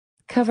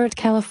Covered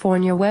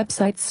California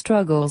website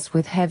struggles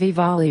with heavy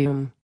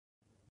volume.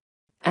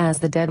 As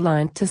the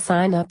deadline to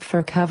sign up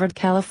for Covered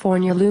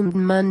California loomed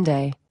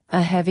Monday,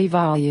 a heavy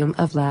volume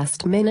of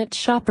last-minute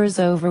shoppers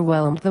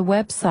overwhelmed the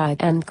website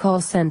and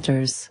call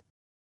centers.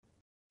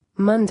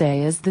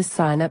 Monday is the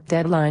sign-up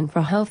deadline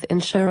for health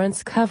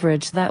insurance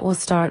coverage that will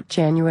start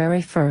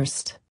January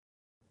 1st.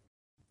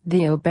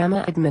 The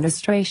Obama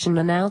administration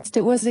announced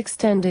it was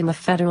extending the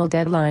federal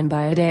deadline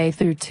by a day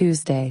through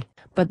Tuesday,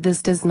 but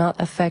this does not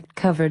affect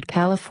Covered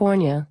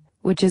California,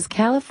 which is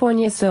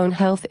California's own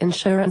health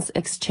insurance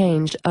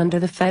exchange under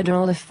the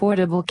Federal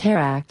Affordable Care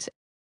Act.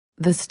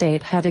 The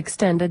state had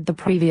extended the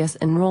previous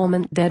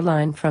enrollment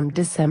deadline from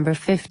December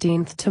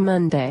 15th to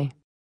Monday.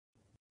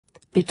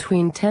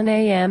 Between 10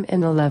 a.m.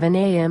 and 11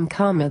 a.m.,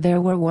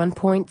 there were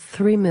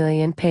 1.3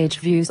 million page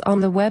views on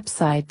the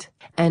website,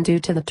 and due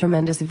to the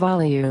tremendous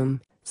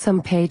volume,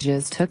 some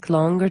pages took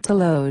longer to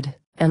load,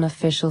 an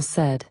official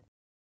said.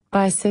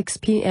 By 6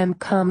 p.m.,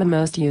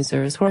 most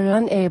users were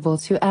unable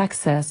to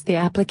access the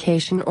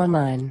application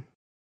online.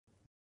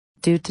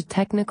 Due to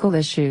technical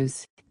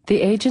issues,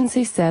 the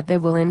agency said they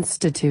will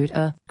institute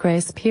a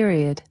grace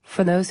period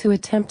for those who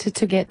attempted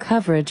to get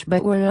coverage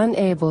but were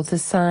unable to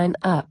sign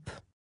up.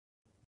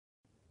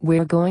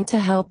 "We're going to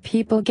help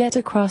people get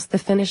across the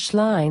finish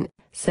line,"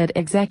 said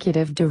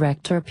Executive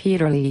Director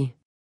Peter Lee.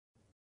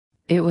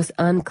 It was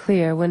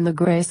unclear when the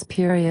grace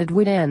period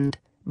would end,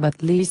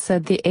 but Lee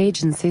said the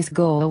agency's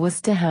goal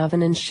was to have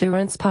an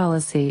insurance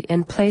policy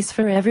in place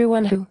for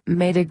everyone who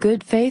made a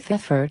good faith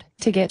effort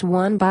to get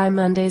one by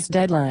Monday's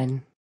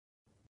deadline.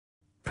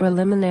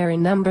 Preliminary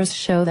numbers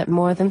show that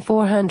more than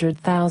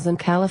 400,000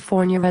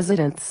 California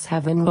residents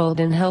have enrolled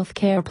in health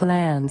care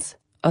plans,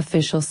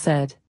 officials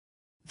said.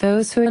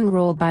 Those who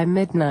enroll by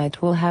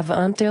midnight will have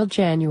until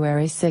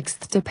January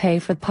 6th to pay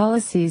for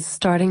policies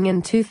starting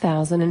in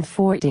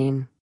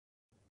 2014.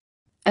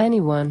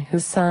 Anyone who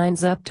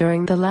signs up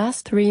during the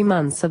last 3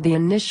 months of the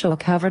initial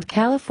Covered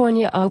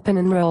California open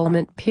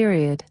enrollment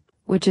period,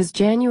 which is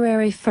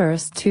January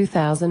 1,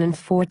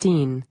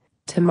 2014,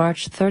 to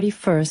March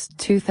 31,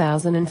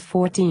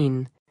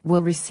 2014,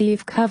 will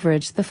receive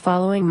coverage the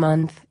following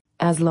month,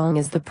 as long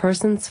as the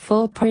person's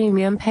full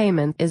premium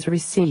payment is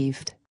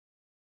received.